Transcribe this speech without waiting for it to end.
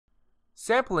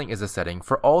Sampling is a setting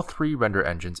for all three render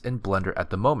engines in Blender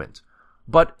at the moment,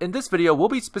 but in this video we'll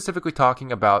be specifically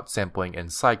talking about sampling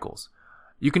in Cycles.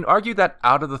 You can argue that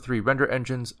out of the three render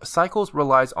engines, Cycles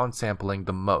relies on sampling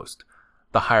the most.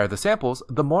 The higher the samples,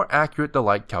 the more accurate the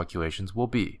light calculations will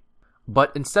be.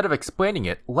 But instead of explaining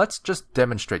it, let's just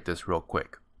demonstrate this real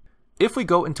quick. If we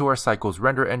go into our Cycles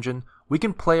render engine, we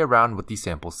can play around with the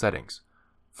sample settings.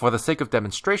 For the sake of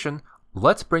demonstration,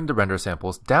 let's bring the render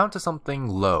samples down to something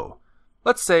low.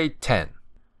 Let's say 10.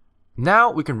 Now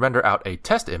we can render out a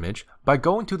test image by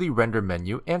going to the render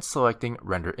menu and selecting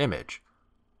render image.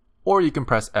 Or you can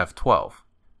press F12.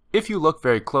 If you look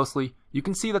very closely, you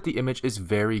can see that the image is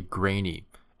very grainy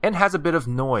and has a bit of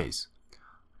noise.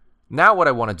 Now what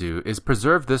I want to do is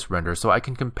preserve this render so I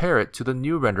can compare it to the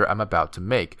new render I'm about to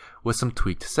make with some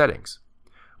tweaked settings.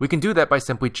 We can do that by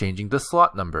simply changing the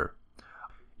slot number.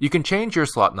 You can change your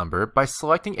slot number by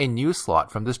selecting a new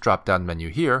slot from this drop-down menu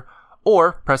here,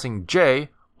 or pressing J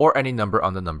or any number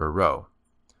on the number row.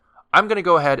 I'm going to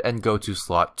go ahead and go to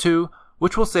slot 2,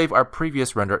 which will save our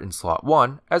previous render in slot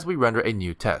 1 as we render a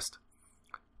new test.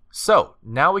 So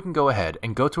now we can go ahead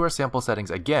and go to our sample settings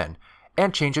again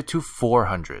and change it to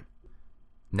 400.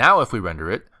 Now if we render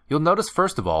it, you'll notice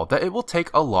first of all that it will take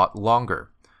a lot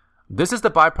longer. This is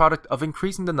the byproduct of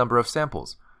increasing the number of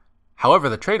samples. However,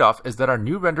 the trade-off is that our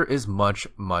new render is much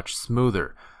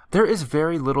smoother. There is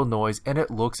very little noise and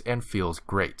it looks and feels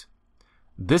great.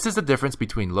 This is the difference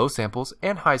between low samples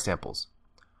and high samples.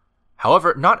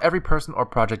 However, not every person or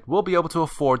project will be able to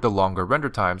afford the longer render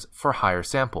times for higher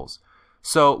samples.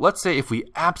 So let's say if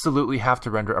we absolutely have to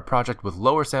render a project with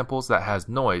lower samples that has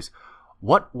noise,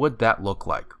 what would that look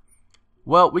like?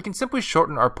 Well, we can simply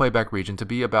shorten our playback region to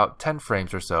be about 10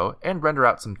 frames or so and render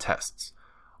out some tests.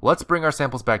 Let's bring our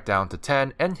samples back down to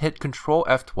 10 and hit Ctrl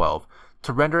F12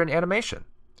 to render an animation.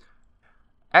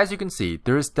 As you can see,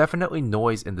 there is definitely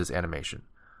noise in this animation.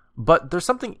 But there's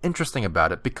something interesting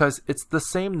about it because it's the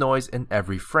same noise in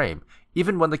every frame,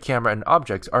 even when the camera and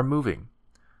objects are moving.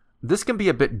 This can be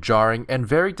a bit jarring and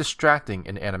very distracting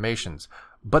in animations,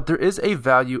 but there is a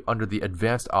value under the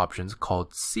advanced options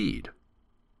called seed.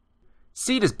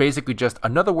 Seed is basically just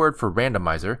another word for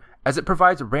randomizer, as it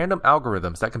provides random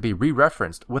algorithms that can be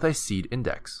re-referenced with a seed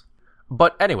index.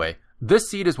 But anyway, this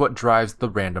seed is what drives the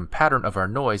random pattern of our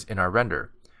noise in our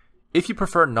render. If you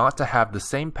prefer not to have the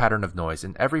same pattern of noise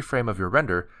in every frame of your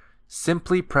render,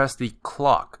 simply press the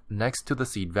clock next to the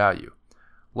seed value.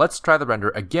 Let's try the render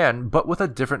again, but with a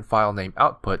different file name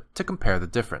output to compare the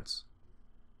difference.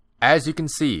 As you can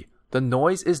see, the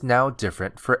noise is now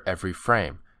different for every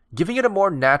frame, giving it a more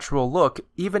natural look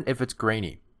even if it's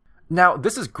grainy. Now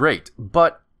this is great,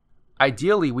 but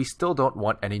ideally we still don't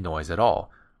want any noise at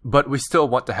all, but we still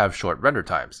want to have short render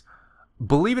times.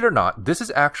 Believe it or not, this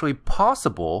is actually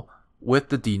possible with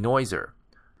the denoiser.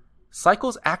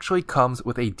 Cycles actually comes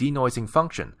with a denoising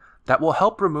function that will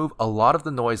help remove a lot of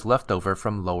the noise left over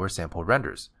from lower sample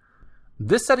renders.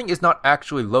 This setting is not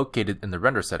actually located in the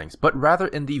render settings, but rather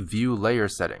in the view layer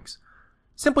settings.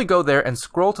 Simply go there and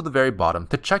scroll to the very bottom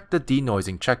to check the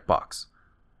denoising checkbox.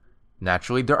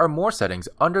 Naturally, there are more settings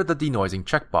under the denoising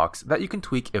checkbox that you can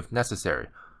tweak if necessary,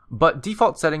 but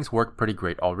default settings work pretty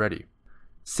great already.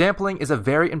 Sampling is a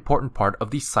very important part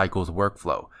of the Cycles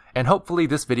workflow, and hopefully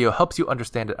this video helps you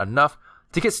understand it enough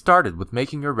to get started with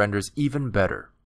making your renders even better.